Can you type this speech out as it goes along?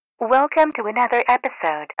Welcome to another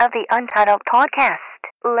episode of the Untitled Podcast.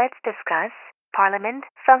 Let's discuss Parliament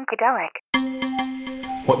Funkadelic.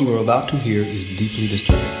 What you are about to hear is deeply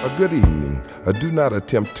disturbing. A good evening. Do not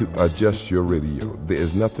attempt to adjust your radio. There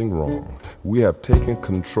is nothing wrong. We have taken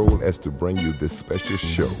control as to bring you this special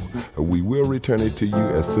show. We will return it to you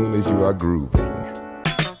as soon as you are grooving.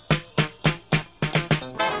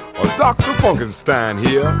 Dr. Funkenstein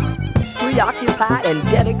here. Preoccupied and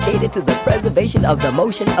dedicated to the preservation of the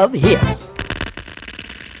motion of hips.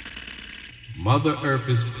 Mother Earth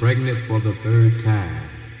is pregnant for the third time,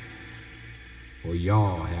 for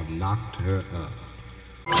y'all have knocked her up.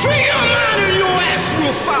 Free your mind and your ass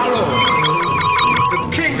will follow. The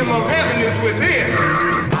kingdom of heaven is within.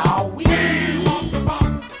 Now we want the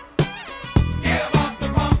bump. Give up the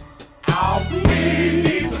bump. Now we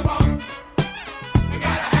need the bump. We gotta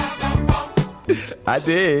have the bump. I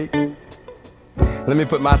dig. Let me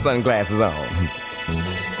put my sunglasses on.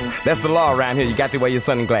 That's the law around here. You got to wear your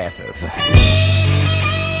sunglasses.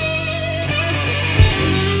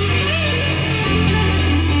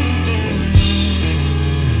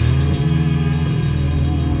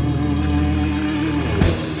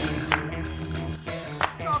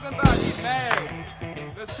 Talking about you, man.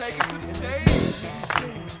 Let's take it to the stage.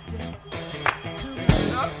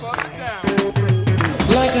 Enough, fuck it down.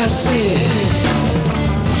 Like I said,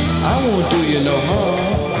 I won't do you no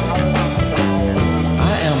harm.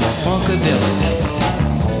 I am a Funkadelic,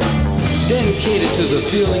 dedicated to the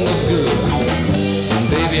feeling of good. And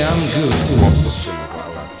baby, I'm good.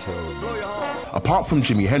 Apart from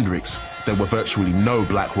Jimi Hendrix, there were virtually no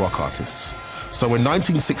black rock artists. So in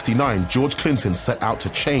 1969, George Clinton set out to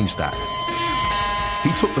change that.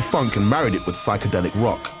 He took the funk and married it with psychedelic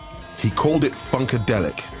rock. He called it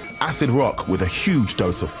Funkadelic, acid rock with a huge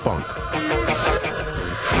dose of funk.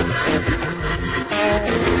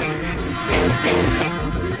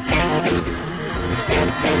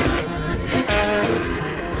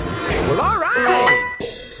 Well, all right.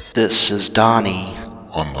 This is Donnie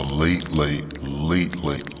on the late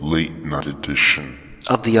night edition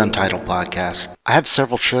of the Untitled Podcast. I have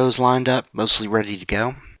several shows lined up, mostly ready to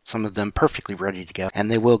go. Some of them perfectly ready to go, and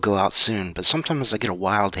they will go out soon, but sometimes I get a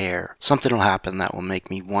wild hair. Something will happen that will make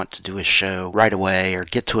me want to do a show right away or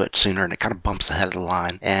get to it sooner, and it kind of bumps ahead of the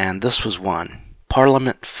line. And this was one.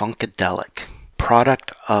 Parliament Funkadelic,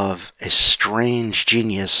 product of a strange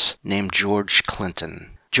genius named George Clinton.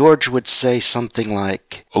 George would say something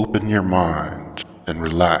like, "Open your mind and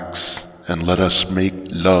relax and let us make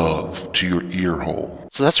love to your ear hole."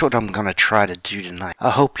 So that's what I'm going to try to do tonight. I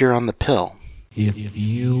hope you're on the pill. If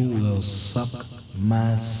you will suck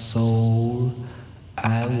my soul,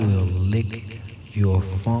 I will lick your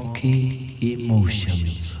funky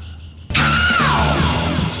emotions.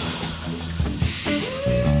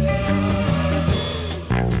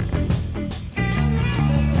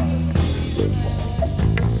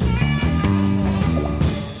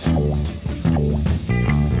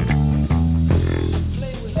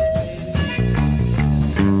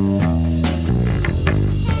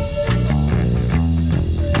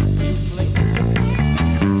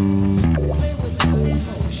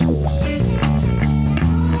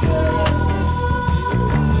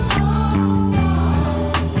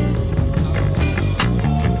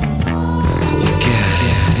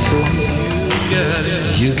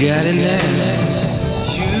 You got it now.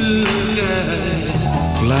 You got it.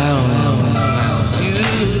 Fly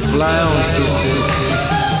on, sisters.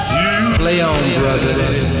 Play on, brother.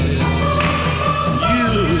 You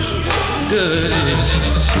got it.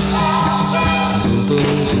 Boom, boom,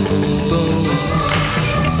 boom, boom.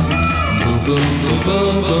 Boom, boom, boom,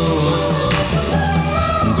 boom, boom.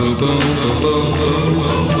 Boom, boom, boom, boom, boom.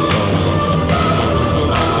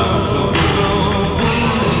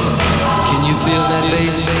 Feel that,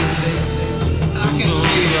 baby? I can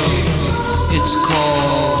feel it. It's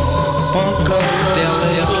called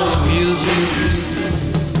Funkadelic music.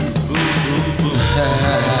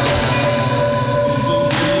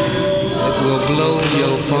 It will blow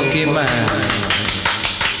your funky mind.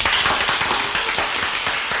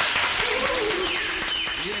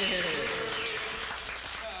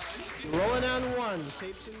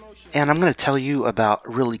 And I'm going to tell you about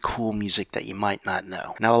really cool music that you might not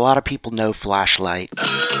know. Now, a lot of people know Flashlight. Now,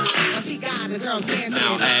 as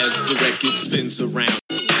the record spins around.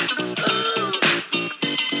 I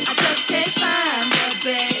just can't find the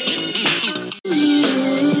babe.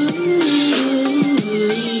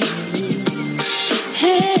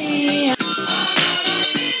 Hey.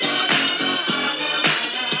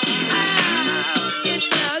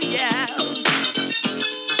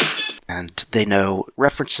 And they know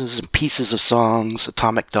references and pieces of songs,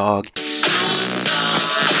 Atomic Dog.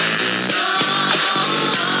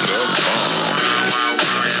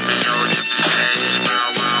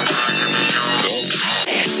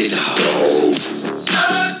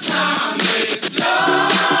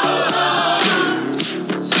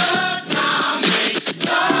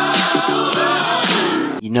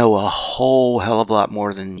 know a whole hell of a lot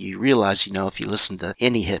more than you realize you know if you listen to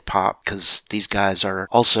any hip-hop, because these guys are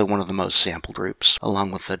also one of the most sampled groups, along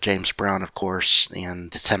with James Brown, of course, and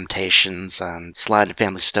The Temptations, and Sly and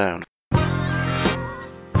Family Stone.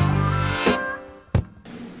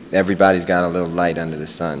 Everybody's got a little light under the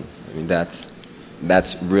sun. I mean, that's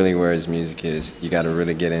really where his music is. You got to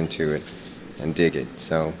really get into it and dig it.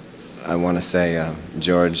 So I want to say,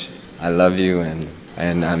 George, I love you, and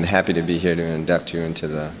I'm happy to be here to induct you into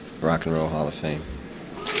the Rock and Roll Hall of Fame.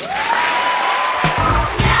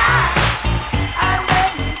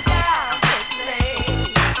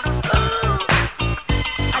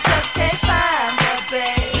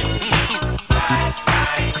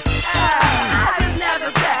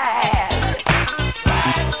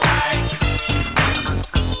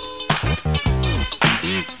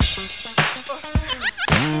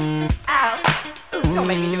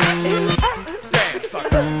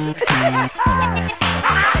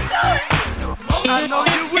 I know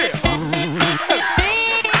you will.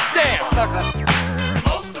 Dance, sucker.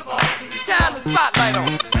 Most of all, shine the spotlight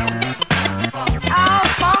on. Oh,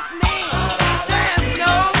 funk me. Dance,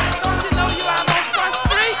 no. Don't you know you out on Front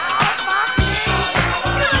Street? Oh, funk me.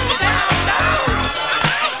 Get on down, down.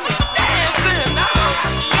 Dancing, no.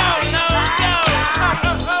 No, no, no.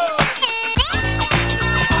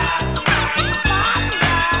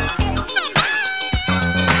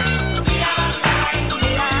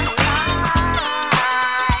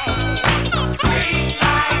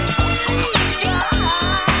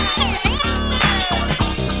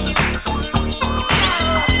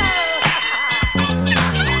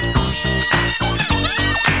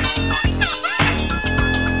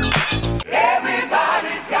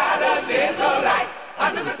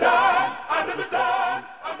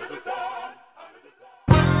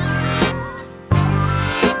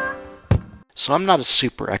 So I'm not a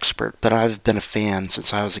super expert, but I've been a fan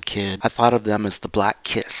since I was a kid. I thought of them as the Black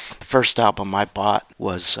Kiss. The first album I bought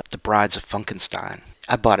was The Brides of Funkenstein.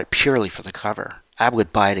 I bought it purely for the cover. I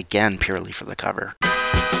would buy it again purely for the cover.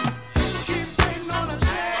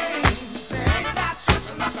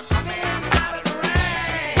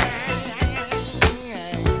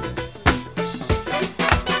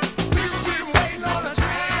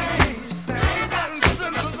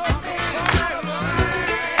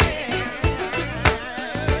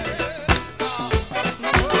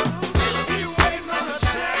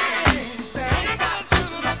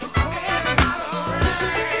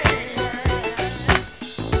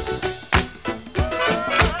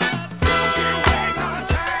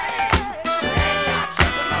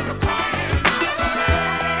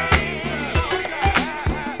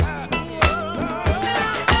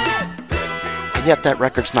 Yet that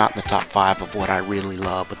record's not in the top 5 of what I really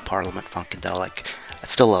love with Parliament Funkadelic. I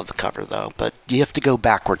still love the cover though, but you have to go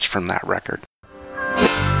backwards from that record.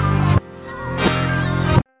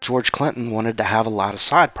 George Clinton wanted to have a lot of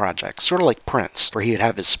side projects, sort of like Prince, where he would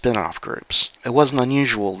have his spin-off groups. It wasn't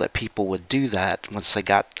unusual that people would do that once they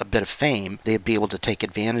got a bit of fame. They'd be able to take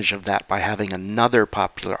advantage of that by having another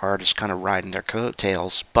popular artist kind of riding their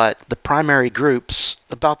coattails. But the primary groups,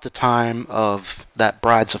 about the time of that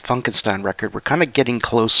Brides of Funkenstein record, were kind of getting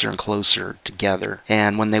closer and closer together.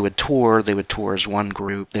 And when they would tour as one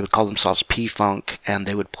group. They would call themselves P-Funk, and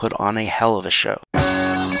they would put on a hell of a show.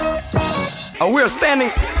 We're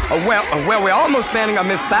standing, we're almost standing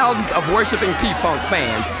amidst thousands of worshiping P-Funk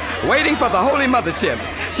fans, waiting for the Holy Mothership.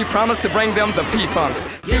 She promised to bring them the P-Funk.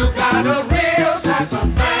 You got a real type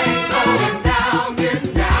of thing going down,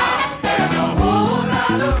 getting down. There's a whole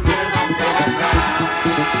lot of rhythm going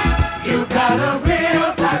round. You got a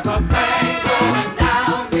real type of thing going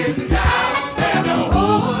down, getting down. There's a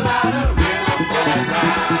whole lot of rhythm going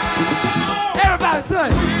round. Everybody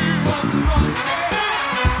say.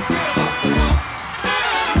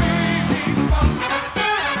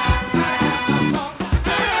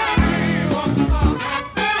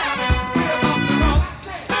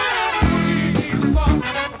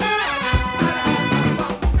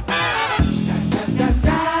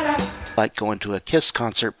 Like going to a Kiss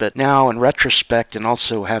concert, but now in retrospect and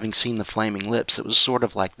also having seen the Flaming Lips, it was sort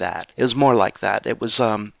of like that. It was more like that. It was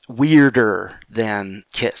weirder than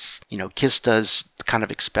Kiss. You know, Kiss does kind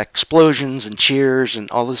of expect explosions and cheers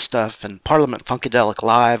and all this stuff, and Parliament Funkadelic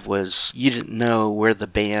Live was, you didn't know where the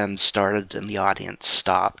band started and the audience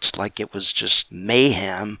stopped. Like, it was just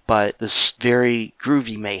mayhem, but this very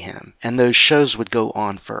groovy mayhem. And those shows would go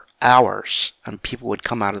on for hours, and people would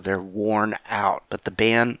come out of there worn out. But the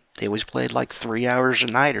band, they always played like 3 hours a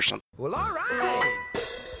night or something. Well, all right.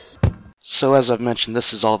 So as I've mentioned,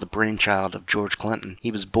 this is all the brainchild of George Clinton.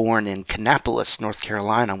 He was born in Kannapolis, North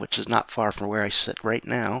Carolina, which is not far from where I sit right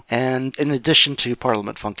now. And in addition to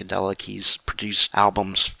Parliament Funkadelic, he's produced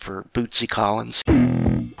albums for Bootsy Collins.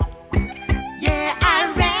 Yeah,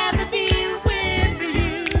 I'd rather be with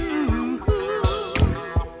you.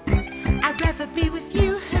 I'd rather be with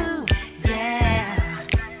you. Yeah.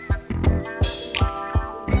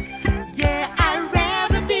 Yeah, I'd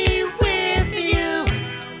rather be with you.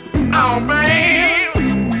 Oh, man.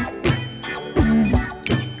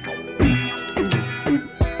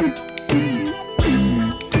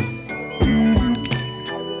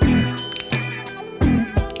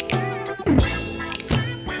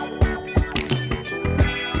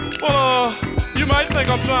 Well, you might think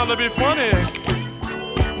I'm trying to be funny,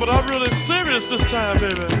 but I'm really serious this time,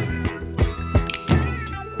 baby.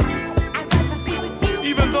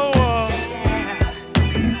 Even though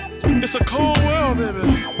it's a cold world, baby.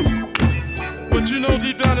 But you know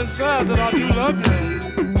deep down inside that I do love you.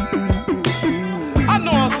 I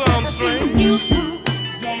know I sound strange,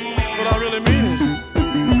 but I really mean it.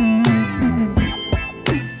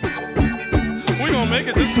 We gonna make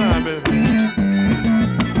it this time, baby.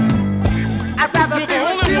 I'd rather You're be the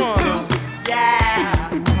with only you. one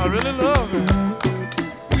Yeah. I really love you.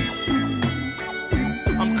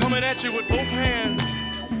 I'm coming at you with both hands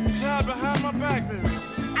tied behind my back, baby.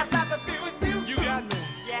 I'd rather be with you. You got me.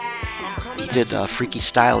 He did Freaky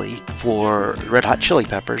Styley for Red Hot Chili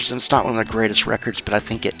Peppers, and it's not one of their greatest records, but I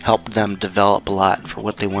think it helped them develop a lot for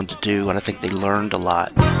what they wanted to do, and I think they learned a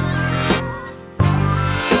lot.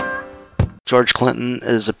 George Clinton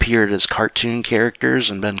has appeared as cartoon characters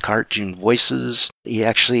and been cartoon voices. He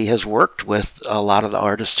actually has worked with a lot of the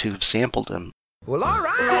artists who've sampled him. Well, all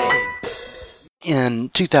right. In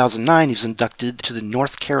 2009, he was inducted to the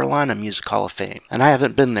North Carolina Music Hall of Fame. And I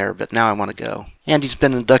haven't been there, but now I want to go. And he's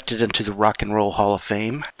been inducted into the Rock and Roll Hall of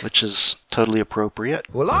Fame, which is totally appropriate.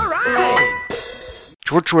 Well, all right.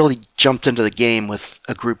 George really jumped into the game with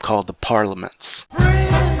a group called the Parliaments.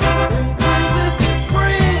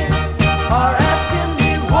 Are asking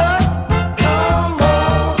me what's come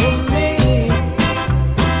over me.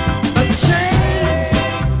 A change,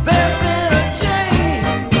 there's been a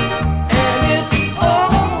change, and it's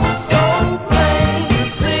oh so plain to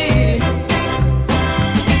see.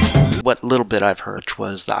 What little bit I've heard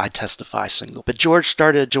was the I Testify single. But George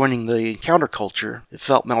started joining the counterculture. It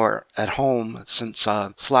felt more at home since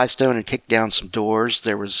Sly Stone had kicked down some doors.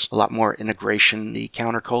 There was a lot more integration in the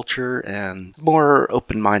counterculture and more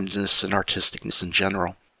open-mindedness and artisticness in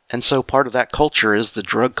general. And so part of that culture is the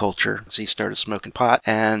drug culture. So he started smoking pot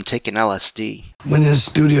and taking LSD. Went in the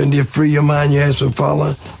studio and did Free Your Mind, Your Ass Will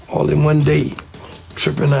Follow all in one day.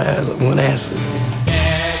 Tripping one acid.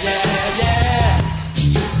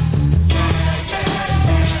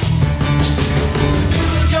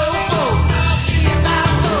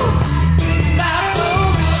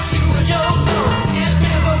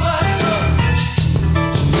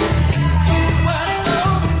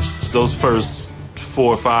 Those first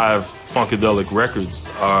 4 or 5 Funkadelic records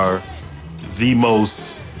are the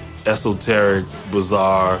most esoteric,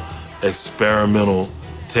 bizarre, experimental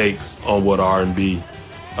takes on what R&B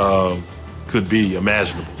could be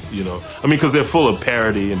imaginable, you know. I mean, because they're full of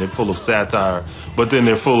parody and they're full of satire, but then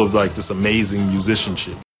they're full of like this amazing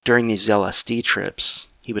musicianship. During these LSD trips,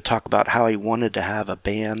 he would talk about how he wanted to have a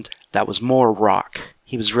band that was more rock.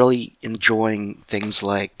 He was really enjoying things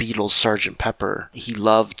like Beatles' Sgt. Pepper. He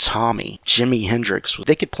loved Tommy, Jimi Hendrix.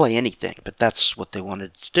 They could play anything, but that's what they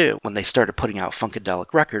wanted to do. When they started putting out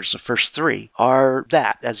Funkadelic records, the first 3 are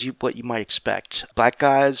that, what you might expect. Black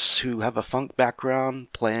guys who have a funk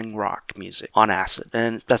background playing rock music on acid.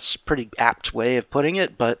 And that's a pretty apt way of putting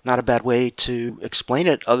it, but not a bad way to explain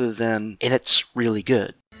it other than, and it's really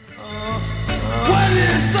good. What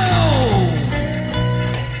is soul?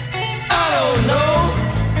 I don't know.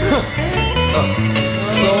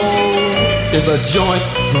 Soul is a joint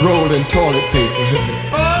rolling toilet paper.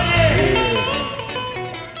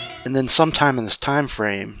 And then sometime in this time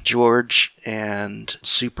frame, George and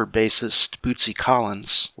super bassist Bootsy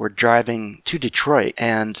Collins were driving to Detroit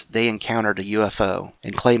and they encountered a UFO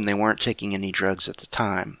and claimed they weren't taking any drugs at the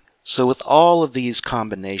time. So with all of these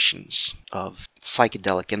combinations of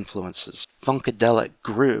psychedelic influences, Funkadelic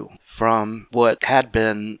grew from what had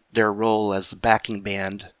been their role as the backing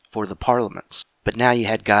band for the Parliaments. But now you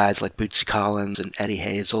had guys like Bootsy Collins and Eddie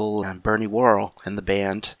Hazel and Bernie Worrell in the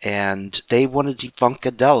band, and they wanted to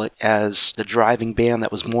Funkadelic as the driving band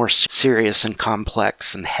that was more serious and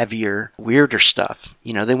complex and heavier, weirder stuff.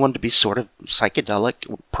 You know, they wanted to be sort of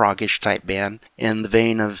psychedelic, prog-ish type band in the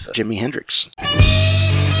vein of Jimi Hendrix.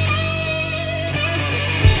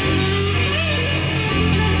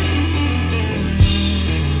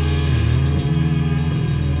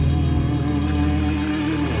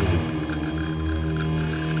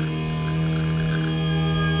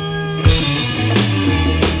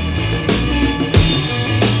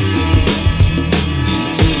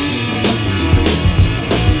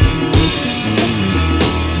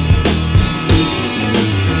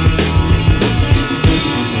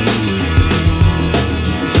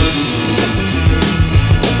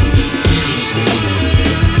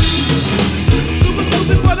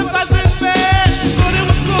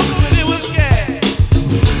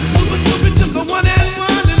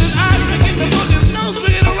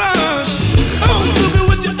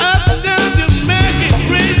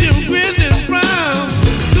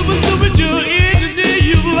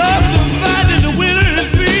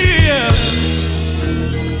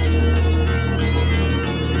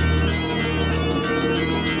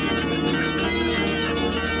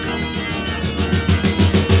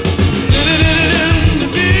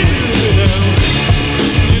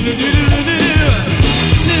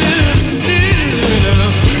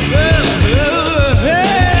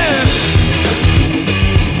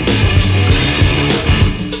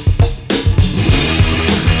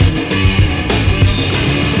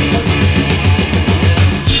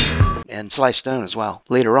 and Sly Stone as well.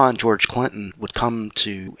 Later on, George Clinton would come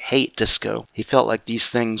to hate disco. He felt like these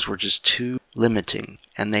things were just too limiting,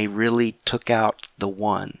 and they really took out the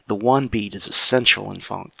one. The one beat is essential in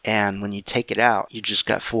funk, and when you take it out, you just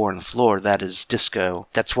got 4 on the floor. That is disco.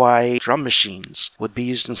 That's why drum machines would be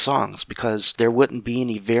used in songs, because there wouldn't be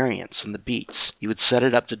any variance in the beats. You would set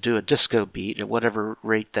it up to do a disco beat at whatever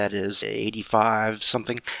rate that is, 85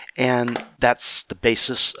 something, and that's the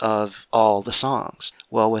basis of all the songs.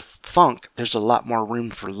 Well, with funk, there's a lot more room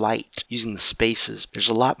for light, using the spaces. There's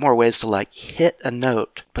a lot more ways to like hit a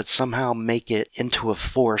note, but somehow make it into a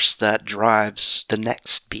force that drives the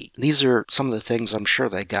next beat. These are some of the things I'm sure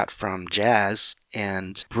they got from jazz,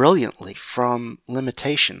 and brilliantly from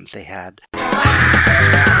limitations they had. Bend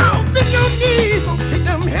your knees, take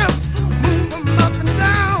them hips, move them up and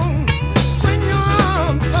down. Swing your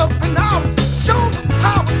arms up and out, show the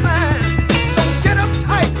power sign. Don't get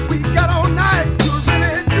uptight, we got all night. You're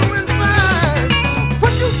really doing fine.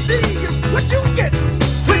 What you see is what you get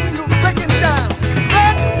when you're breaking down.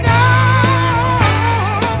 Spreading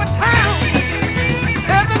all over town.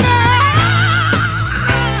 Every man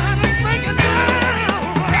is breaking down.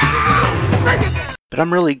 Break it down. But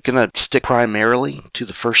I'm really going to stick primarily to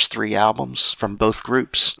the first 3 albums from both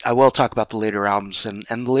groups. I will talk about the later albums, and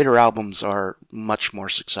the later albums are much more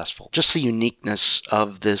successful. Just the uniqueness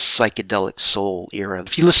of this psychedelic soul era.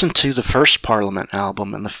 If you listen to the first Parliament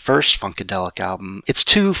album and the first Funkadelic album, it's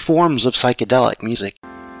 2 forms of psychedelic music.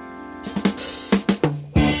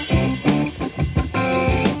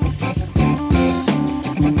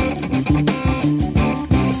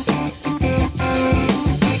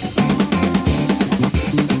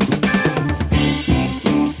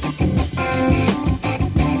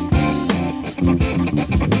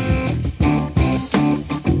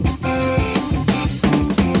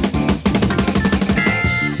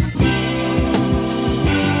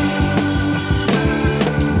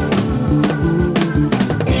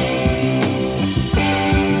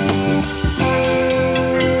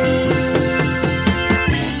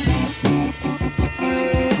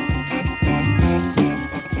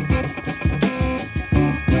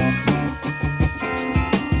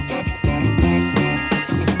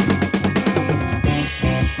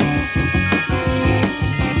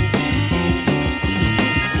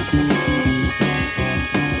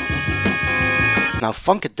 Now,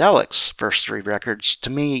 Funkadelic's first 3 records,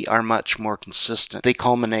 to me, are much more consistent. They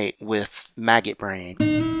culminate with Maggot Brain.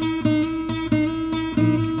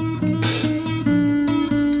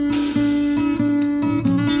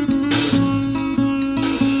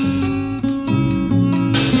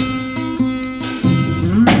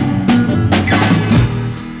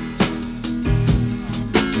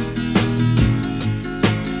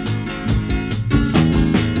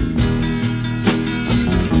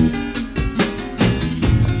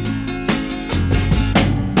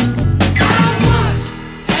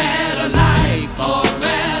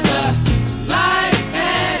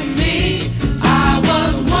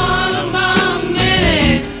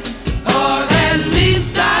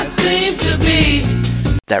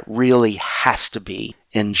 That really has to be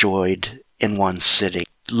enjoyed in one sitting.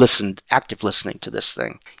 Active listening to this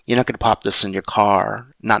thing. You're not going to pop this in your car,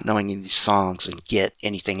 not knowing any of these songs, and get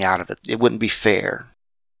anything out of it. It wouldn't be fair.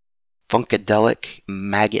 Funkadelic,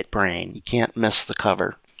 Maggot Brain. You can't miss the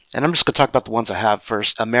cover. And I'm just going to talk about the ones I have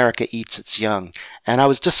first. America Eats Its Young. And I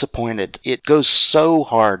was disappointed. It goes so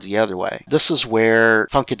hard the other way. This is where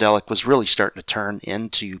Funkadelic was really starting to turn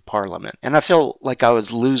into Parliament. And I felt like I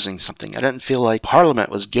was losing something. I didn't feel like Parliament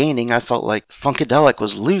was gaining. I felt like Funkadelic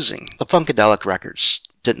was losing. The Funkadelic records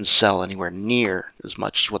didn't sell anywhere near as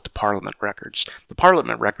much as what the Parliament records. The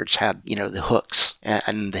Parliament records had, the hooks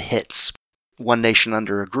and the hits. One Nation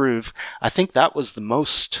Under a Groove. I think that was the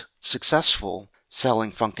most successful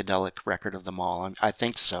selling Funkadelic record of them all. I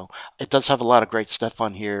think so. It does have a lot of great stuff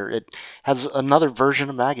on here. It has another version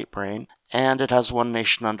of Maggot Brain, and it has One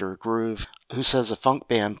Nation Under a Groove. Who says a funk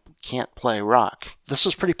band can't play rock? This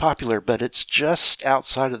was pretty popular, but it's just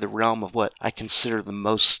outside of the realm of what I consider the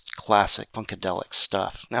most classic Funkadelic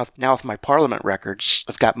stuff. Now with my Parliament records,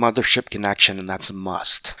 I've got Mothership Connection, and that's a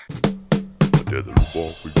must. Tether the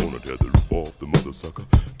off, we gonna tether off the mother sucker.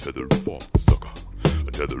 Tether off the sucker.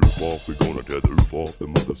 Tether off, we gonna tether off the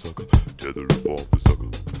mother sucker. Tether off the sucker.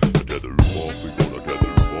 Tether off, we gonna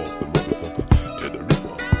tether off the mother sucker. Tether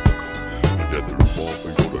off the sucker. Tether off,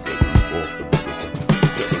 we gonna tether off the mother sucker.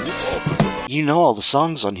 Tether off the sucker. You know all the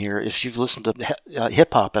songs on here if you've listened to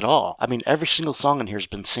hip-hop at all. I mean, every single song on here has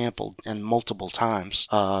been sampled and multiple times.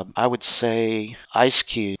 I would say Ice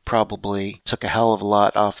Cube probably took a hell of a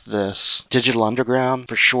lot off this. Digital Underground,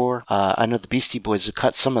 for sure. I know the Beastie Boys have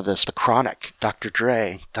cut some of this. The Chronic, Dr.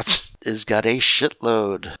 Dre. has got a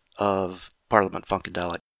shitload of Parliament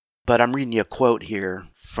Funkadelic. But I'm reading you a quote here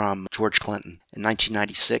from George Clinton. In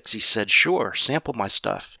 1996, he said, "Sure, sample my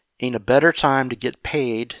stuff. Ain't a better time to get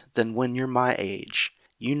paid than when you're my age.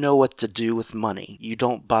 You know what to do with money. You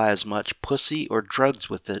don't buy as much pussy or drugs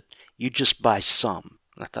with it. You just buy some."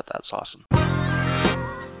 I thought that was awesome.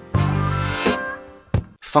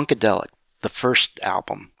 Funkadelic, the first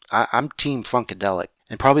album. I'm Team Funkadelic.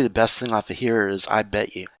 And probably the best thing off of here is I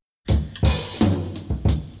Bet You.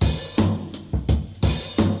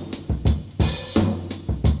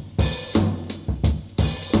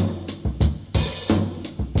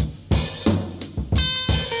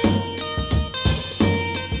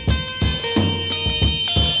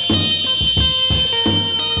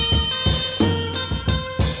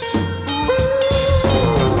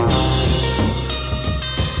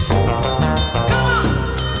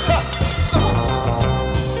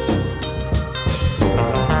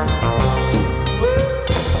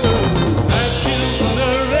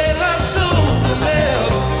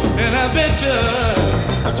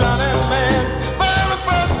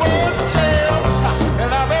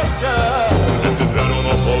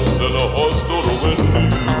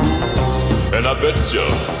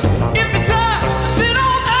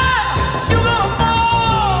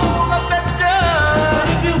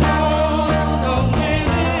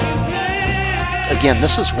 Again,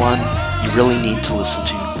 this is one you really need to listen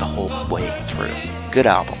to the whole way through. Good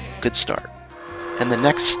album, good start. And the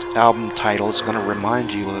next album title is going to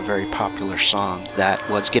remind you of a very popular song that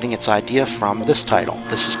was getting its idea from this title.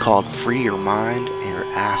 This is called Free Your Mind and Your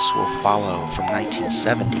Ass Will Follow from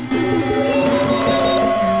 1970.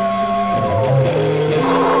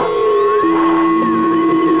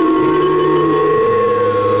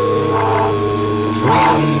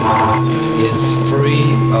 Freedom is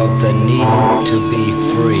free of the need to be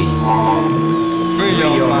free. Free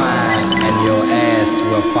your mind and your ass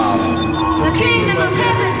will follow. The kingdom of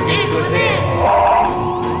heaven is within.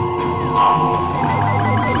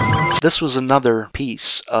 This was another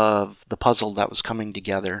piece of the puzzle that was coming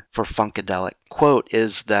together for Funkadelic. Quote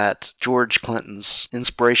is that George Clinton's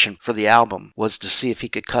inspiration for the album was to see if he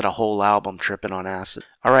could cut a whole album tripping on acid.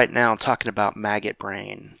 Alright, now talking about Maggot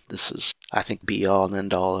Brain. This is, I think, be all and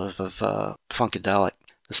end all of Funkadelic.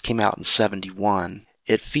 This came out in 1971.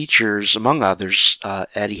 It features, among others,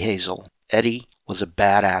 Eddie Hazel. Eddie was a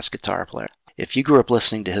badass guitar player. If you grew up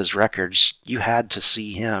listening to his records, you had to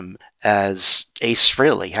see him as Ace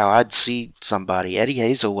Frehley, how I'd see somebody. Eddie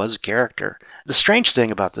Hazel was a character. The strange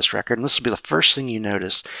thing about this record, and this will be the first thing you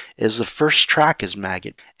notice, is the first track is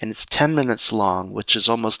Maggot, and it's 10 minutes long, which is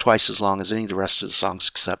almost twice as long as any of the rest of the songs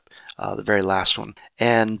except the very last one.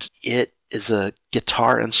 And it is a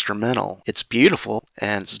guitar instrumental. It's beautiful,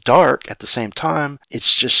 and it's dark at the same time.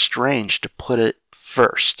 It's just strange to put it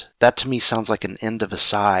first. That to me sounds like an end of a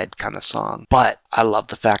side kind of song. But I love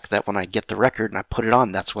the fact that when I get the record and I put it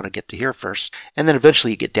on, that's what I get to hear first. And then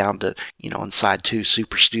eventually you get down to, on side 2,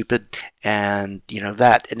 Super Stupid, and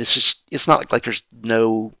that. And it's just, it's not like there's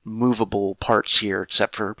no movable parts here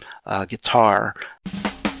except for guitar.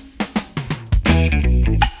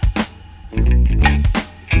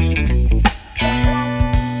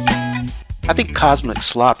 I think Cosmic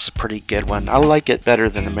Slop's a pretty good one. I like it better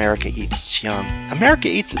than America Eats Its Young. America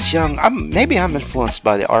Eats Its Young, maybe I'm influenced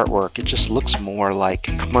by the artwork. It just looks more like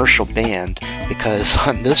a commercial band, because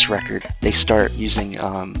on this record they start using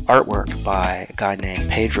artwork by a guy named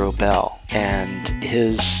Pedro Bell, and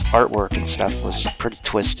his artwork and stuff was pretty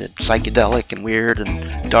twisted, psychedelic and weird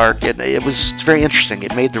and dark, and it's very interesting.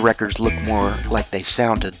 It made the records look more like they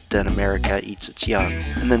sounded than America Eats Its Young.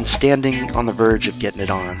 And then Standing on the Verge of Getting It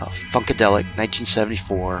On, Funkadelic,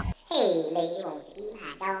 1974. Hey, lady, won't you be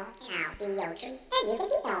my dog? And I'll be your treat, and you can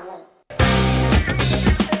be lonely.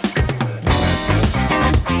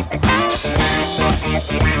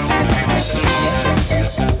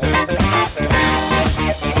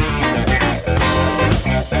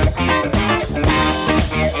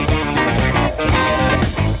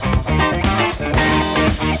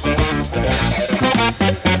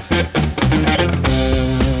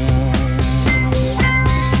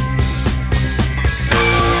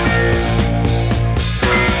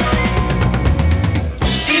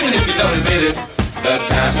 The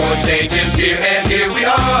time for change is here, and here we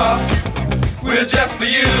are. We're just for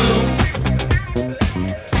you.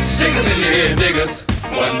 Stick us in your ear, dig us.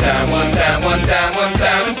 One time, one time, one time, one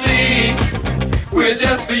time, and see. We're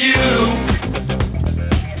just for you.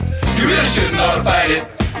 You really shouldn't ought to fight it.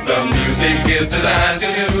 The music is designed to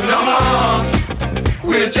do no harm.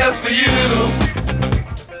 We're just for you.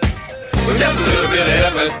 With just a little bit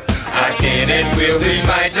of effort, I can and will, we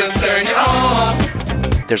might just turn you on.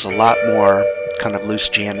 There's a lot more kind of loose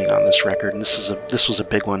jamming on this record, and this was a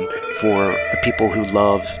big one for the people who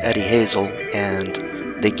love Eddie Hazel,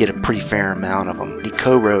 and they get a pretty fair amount of them. He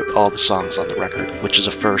co-wrote all the songs on the record, which is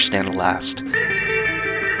a first and a last.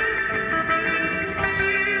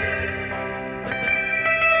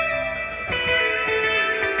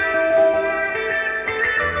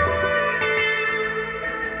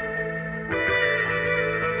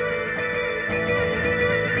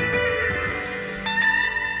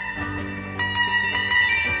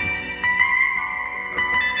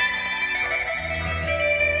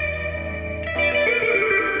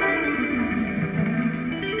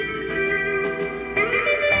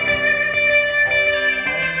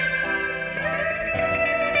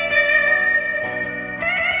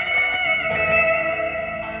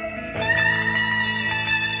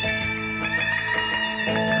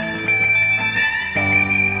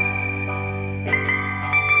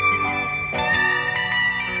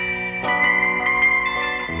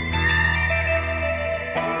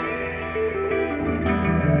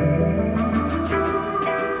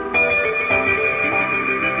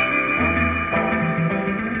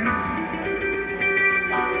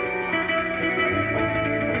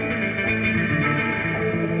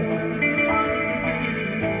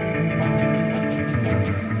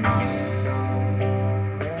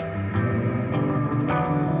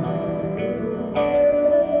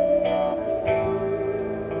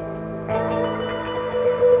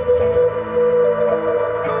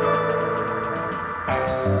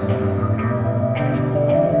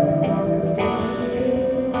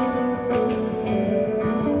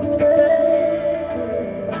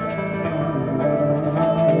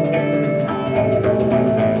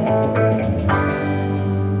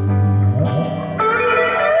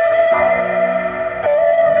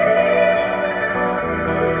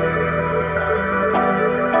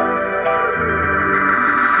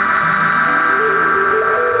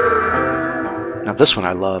 This one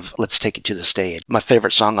I love. Let's Take It to the Stage. My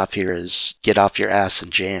favorite song off here is Get Off Your Ass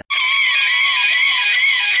and Jam.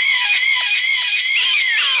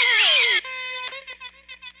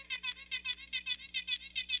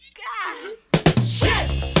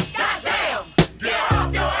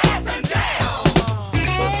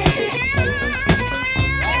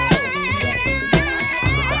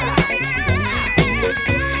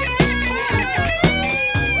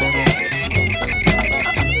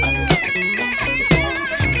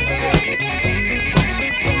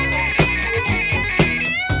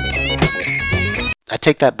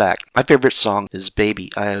 Take that back. My favorite song is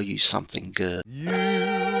Baby, I Owe You Something Good. You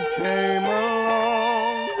came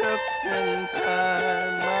along just in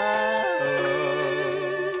time, my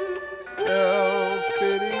love.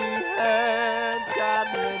 Self-pity had got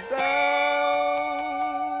me down.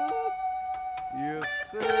 You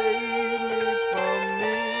saved me from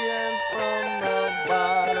me and from the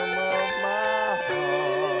bottom of my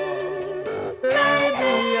heart.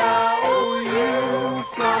 Baby, I owe you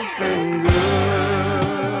something good.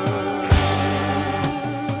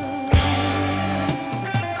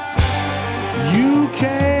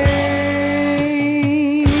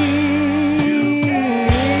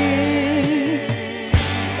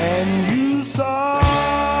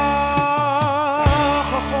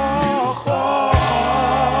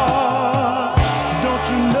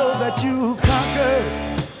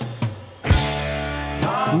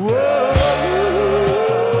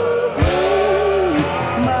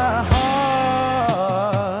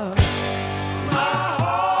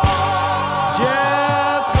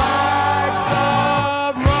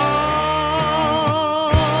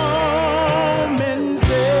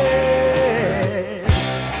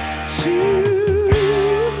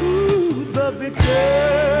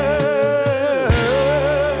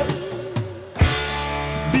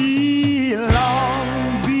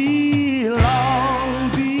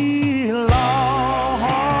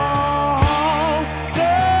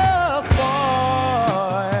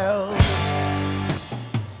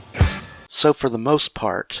 So for the most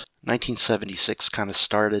part, 1976 kind of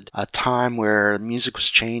started a time where music was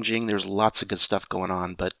changing. There was lots of good stuff going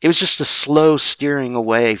on, but it was just a slow steering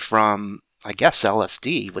away from, I guess,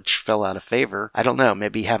 LSD, which fell out of favor. I don't know,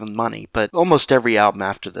 maybe having money, but almost every album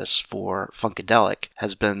after this for Funkadelic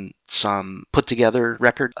has been some put together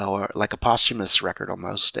record, or like a posthumous record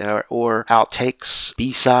almost, or outtakes,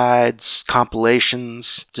 B-sides,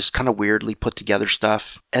 compilations, just kind of weirdly put together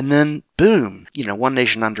stuff. And then boom, One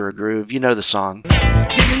Nation Under a Groove, you know the song.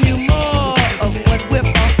 Giving you more of what we're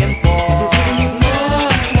funkin' for. Giving you more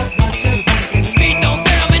of what you're funkin' for. Please don't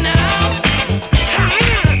tell me now.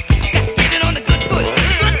 Gotta get it on the good foot.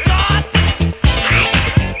 Good God.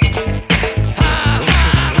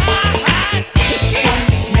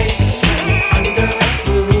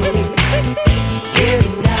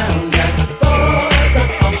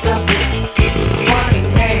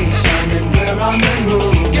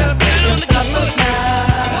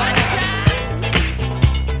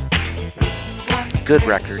 Good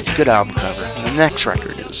record, good album cover. And the next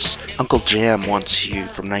record is Uncle Jam Wants You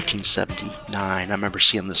from 1979. I remember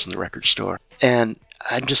seeing this in the record store. And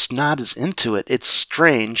I'm just not as into it. It's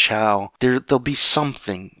strange how there'll be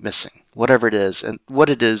something missing, whatever it is. And what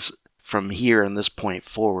it is from here and this point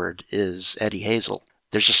forward is Eddie Hazel.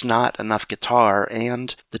 There's just not enough guitar,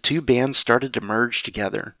 and the two bands started to merge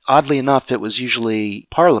together. Oddly enough, it was usually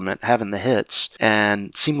Parliament having the hits,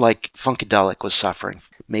 and seemed like Funkadelic was suffering.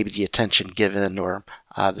 Maybe the attention given, or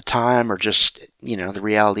the time, or just, the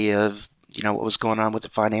reality of, what was going on with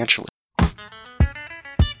it financially.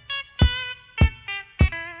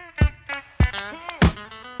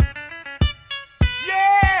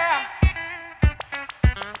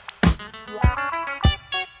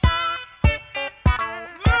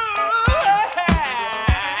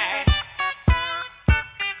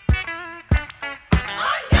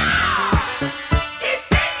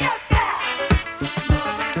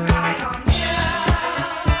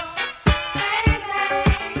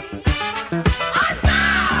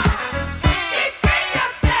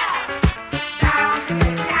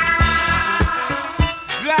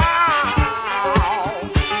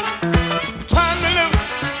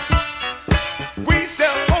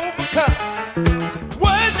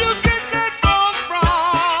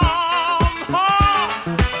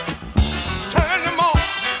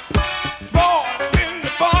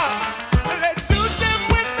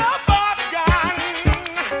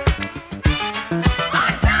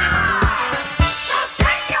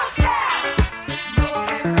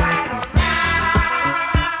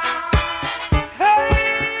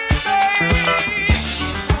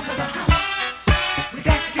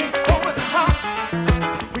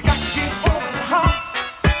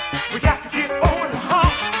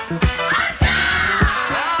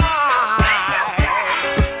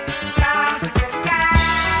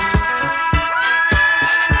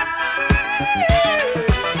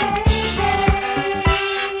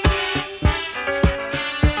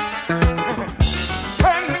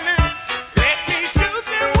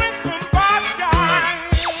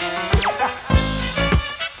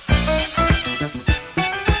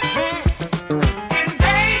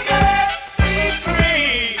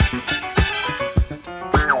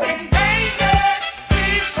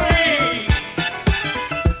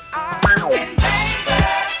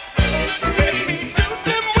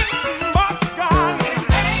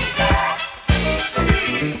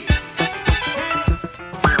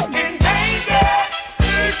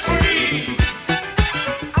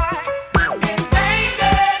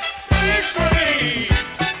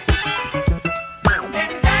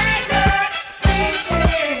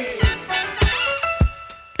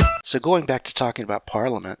 So going back to talking about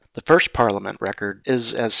Parliament, the first Parliament record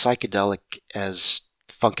is as psychedelic as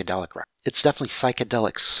Funkadelic record. It's definitely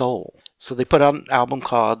psychedelic soul. So they put out an album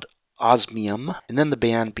called Osmium, and then the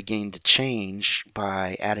band began to change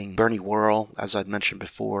by adding Bernie Worrell, as I'd mentioned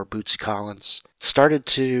before, Bootsy Collins. Started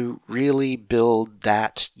to really build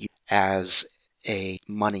that as a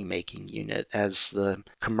money-making unit, as the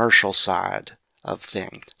commercial side of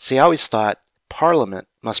things. See, I always thought Parliament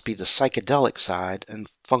must be the psychedelic side and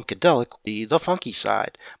Funkadelic be the funky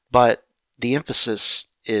side. But the emphasis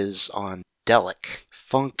is on delic.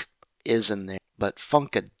 Funk is in there, but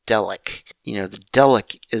Funkadelic. The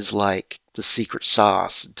delic is like the secret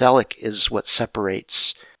sauce. Delic is what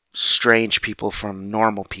separates strange people from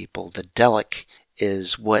normal people. The delic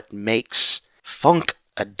is what makes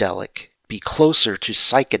Funkadelic be closer to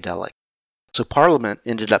psychedelic. So Parliament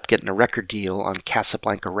ended up getting a record deal on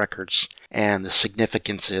Casablanca Records, and the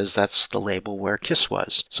significance is that's the label where Kiss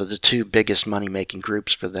was. So the two biggest money-making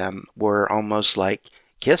groups for them were almost like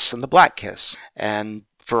Kiss and the Black Kiss. And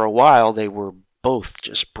for a while, they were both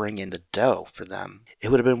just bringing the dough for them. It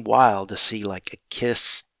would have been wild to see like a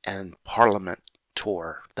Kiss and Parliament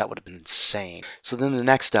tour. That would have been insane. So then the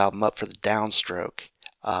next album, Up for the Downstroke,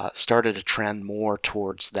 started to trend more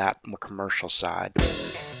towards that more commercial side.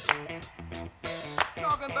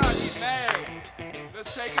 Talking about you married.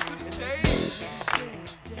 Let's take it to the stage.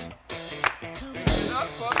 Get up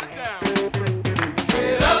for the down.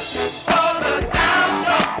 Get up for the down.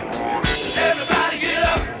 Everybody get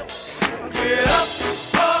up. Get up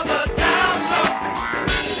for the down.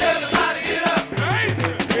 Everybody get up.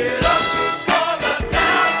 Get up for the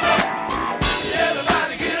down.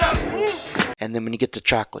 Everybody get up. And then when you get to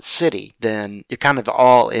Chocolate City, then you're kind of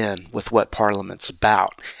all in with what Parliament's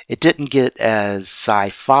about. It didn't get as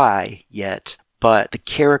sci-fi yet, but the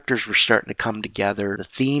characters were starting to come together. The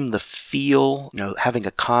theme, the feel, having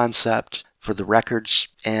a concept for the records,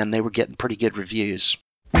 and they were getting pretty good reviews.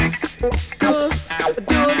 Doing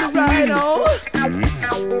the right on.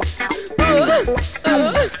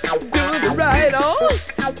 Doing the right on.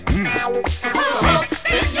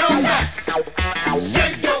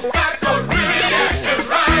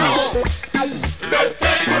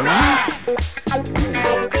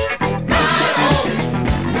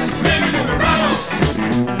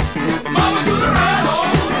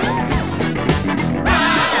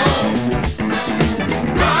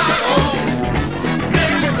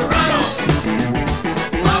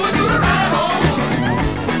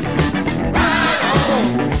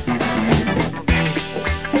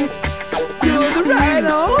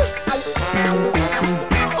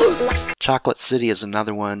 Chocolate City is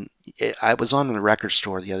another one. I was on the record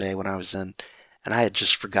store the other day when I was in, and I had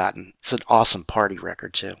just forgotten. It's an awesome party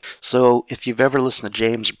record, too. So if you've ever listened to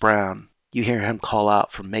James Brown, you hear him call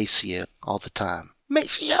out for Maceo all the time.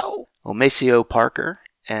 Maceo! Well, Maceo Parker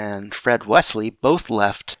and Fred Wesley both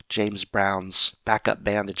left James Brown's backup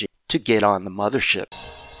band to get on the Mothership.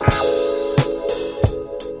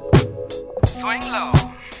 Swing low,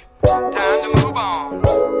 time to move on.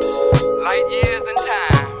 Light years in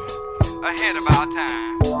time, ahead of our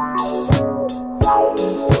time.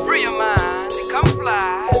 Free your mind and come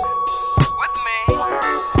fly with me.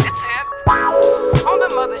 It's hip on the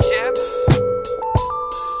Mothership.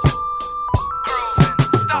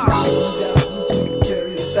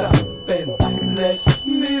 Grooving, Let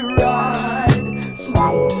me ride.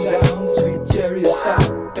 Slow down, sweet chariot,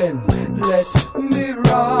 stop and let me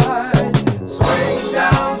ride. Swing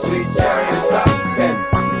down, sweet chariot, stop and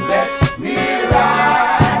let me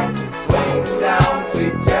ride. Swing down,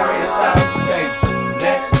 sweet chariot, stop and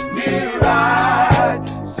let me ride.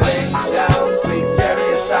 Swing down, sweet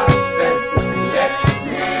chariot, stop and let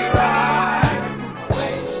me ride.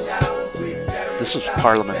 Swing down, sweet chariot. This is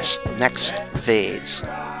Parliament's next phase.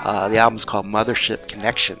 The album's called Mothership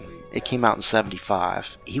Connection. It came out in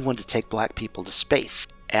 1975. He wanted to take black people to space.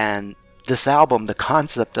 And this album, the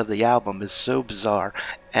concept of the album is so bizarre,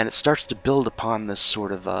 and it starts to build upon this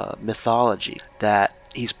sort of mythology that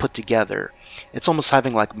he's put together. It's almost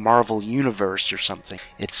having like Marvel Universe or something.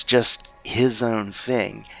 It's just his own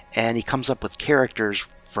thing. And he comes up with characters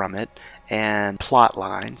from it and plot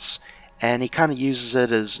lines. And he kind of uses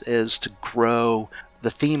it as to grow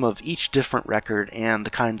the theme of each different record and the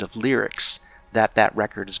kind of lyrics that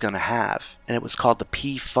record is going to have. And it was called the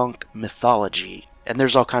P-Funk Mythology. And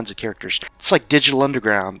there's all kinds of characters. It's like Digital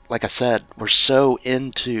Underground, like I said, were so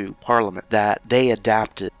into Parliament that they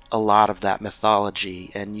adapted a lot of that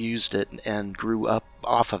mythology and used it and grew up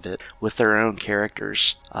off of it with their own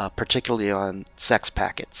characters, particularly on Sex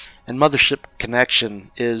Packets. And Mothership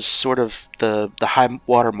Connection is sort of the high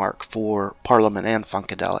watermark for Parliament and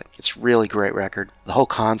Funkadelic. It's a really great record. The whole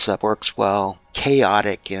concept works well,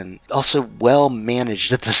 chaotic, and also well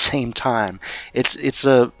managed at the same time. It's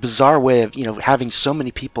a bizarre way of, having so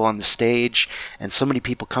many people on the stage and so many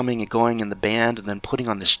people coming and going in the band and then putting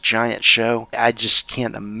on this giant show. I just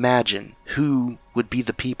can't imagine who would be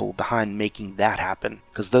the people behind making that happen.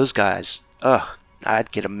 Because those guys, I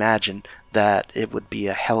could imagine that it would be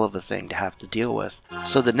a hell of a thing to have to deal with.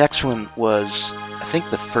 So the next one was, I think,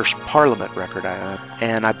 the first Parliament record I owned,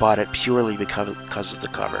 and I bought it purely because of the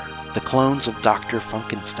cover. The Clones of Dr.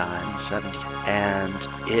 Funkenstein, 70, and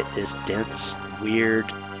it is dense, weird,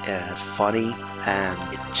 and funny,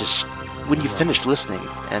 and it just, when you finish listening,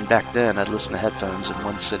 and back then I'd listen to headphones in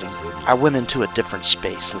one sitting, I went into a different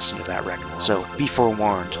space listening to that record. So be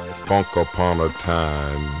forewarned. Funk upon a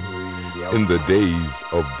time, in the days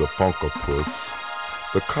of the Funkapus,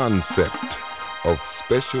 the concept of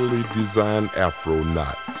specially designed afro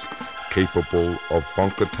knots capable of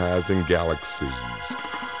funkatizing galaxies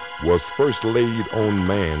was first laid on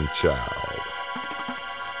man-child,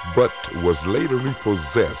 but was later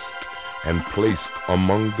repossessed and placed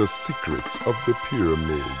among the secrets of the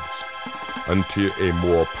pyramids until a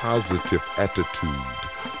more positive attitude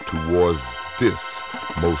towards this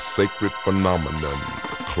most sacred phenomenon,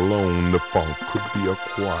 clone the funk, could be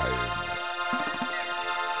acquired.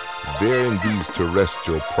 There in these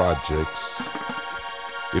terrestrial projects,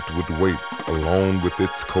 it would wait alone with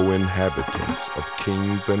its co-inhabitants of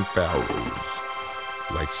kings and pharaohs,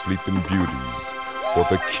 like sleeping beauties, for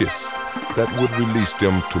the kiss that would release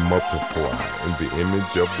them to multiply in the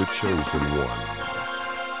image of the chosen one,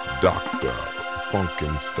 Dr.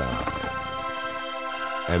 Funkenstein.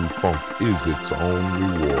 And funk is its own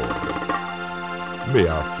reward. May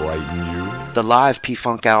I frighten you? The live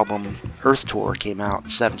P-Funk album, Earth Tour, came out in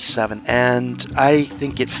 77, and I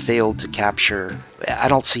think it failed to capture, I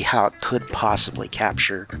don't see how it could possibly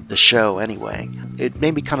capture the show anyway. It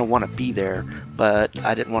made me kind of want to be there, but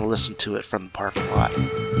I didn't want to listen to it from the parking lot.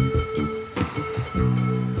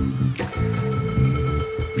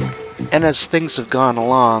 And as things have gone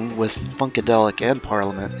along with Funkadelic and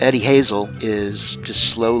Parliament, Eddie Hazel is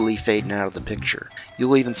just slowly fading out of the picture.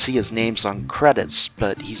 You'll even see his names on credits,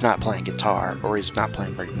 but he's not playing guitar, or he's not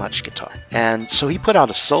playing very much guitar. And so he put out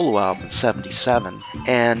a solo album in 77,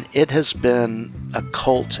 and it has been a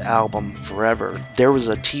cult album forever. There was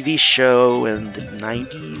a TV show in the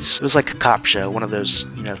 90s. It was like a cop show, one of those,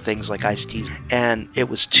 things like Ice-T's. And it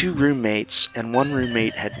was two roommates, and one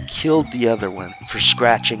roommate had killed the other one for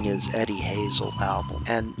scratching his Eddie Hazel album.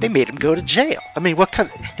 And they made him go to jail. I mean,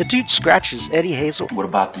 the dude scratches Eddie Hazel. What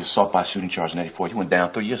about the assault by shooting charge in 84? You went down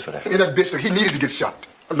 3 years for that. And that bitch, he needed to get shot.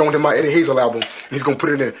 I loaned him my Eddie Hazel album. He's gonna put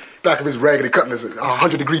it in the back of his Raggedy Cutlass,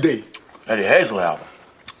 100-degree day. Eddie Hazel album?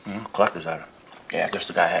 Collector's item. Yeah, I guess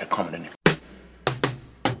the guy had it coming in there.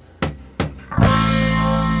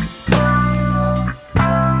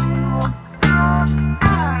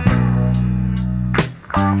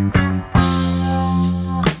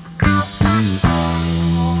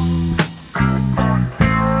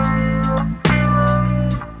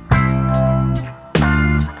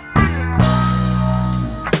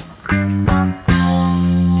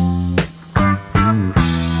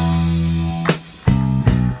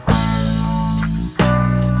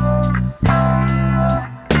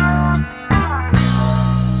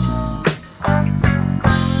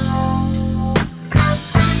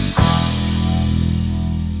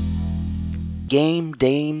 Game,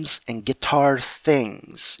 Dames, and Guitar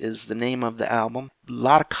Things is the name of the album. A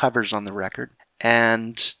lot of covers on the record,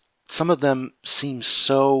 and some of them seem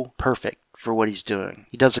so perfect for what he's doing.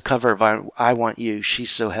 He does a cover of I Want You,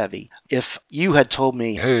 She's So Heavy. If you had told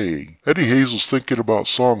me, hey, Eddie Hazel's thinking about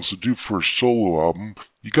songs to do for a solo album,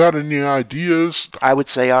 you got any ideas? I would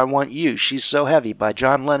say I Want You, She's So Heavy by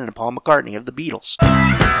John Lennon and Paul McCartney of the Beatles.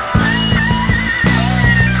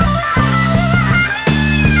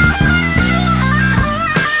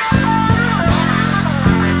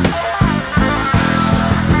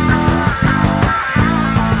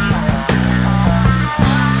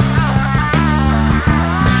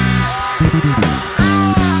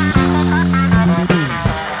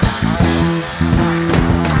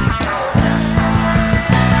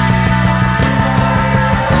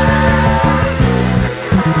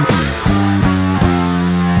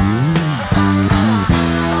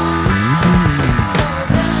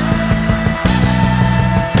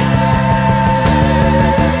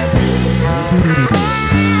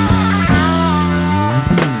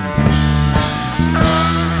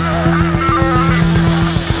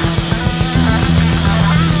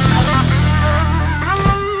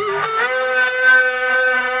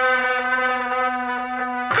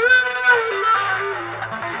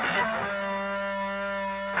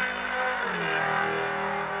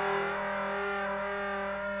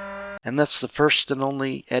 And that's the first and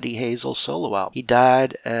only Eddie Hazel solo album. He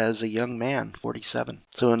died as a young man, 47.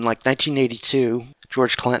 So in like 1982,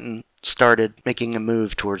 George Clinton started making a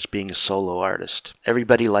move towards being a solo artist.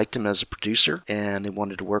 Everybody liked him as a producer, and they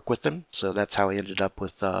wanted to work with him. So that's how he ended up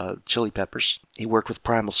with Chili Peppers. He worked with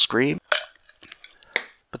Primal Scream.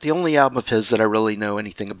 But the only album of his that I really know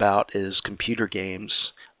anything about is Computer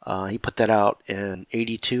Games. He put that out in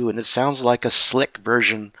 82, and it sounds like a slick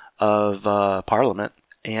version of Parliament,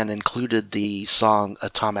 and included the song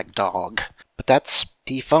Atomic Dog. But that's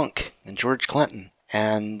P-Funk and George Clinton.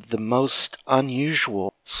 And the most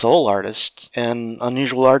unusual soul artist, and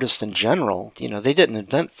unusual artist in general, you know, they didn't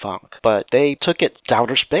invent funk, but they took it to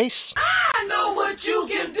outer space. I know what you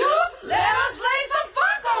can do. Let us lay some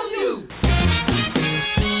funk on you.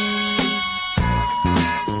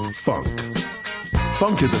 Funk.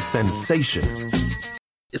 Funk is a sensation.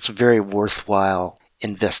 It's a very worthwhile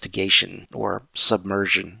investigation or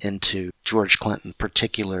submersion into George Clinton's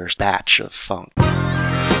particular batch of funk.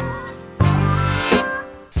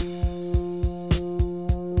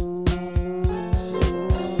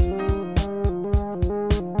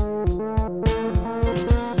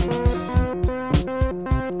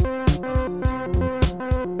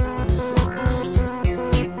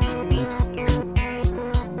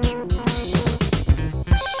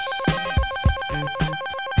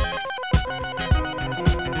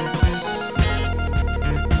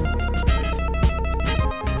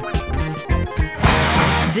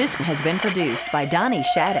 This has been produced by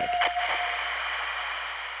dhanishattuck.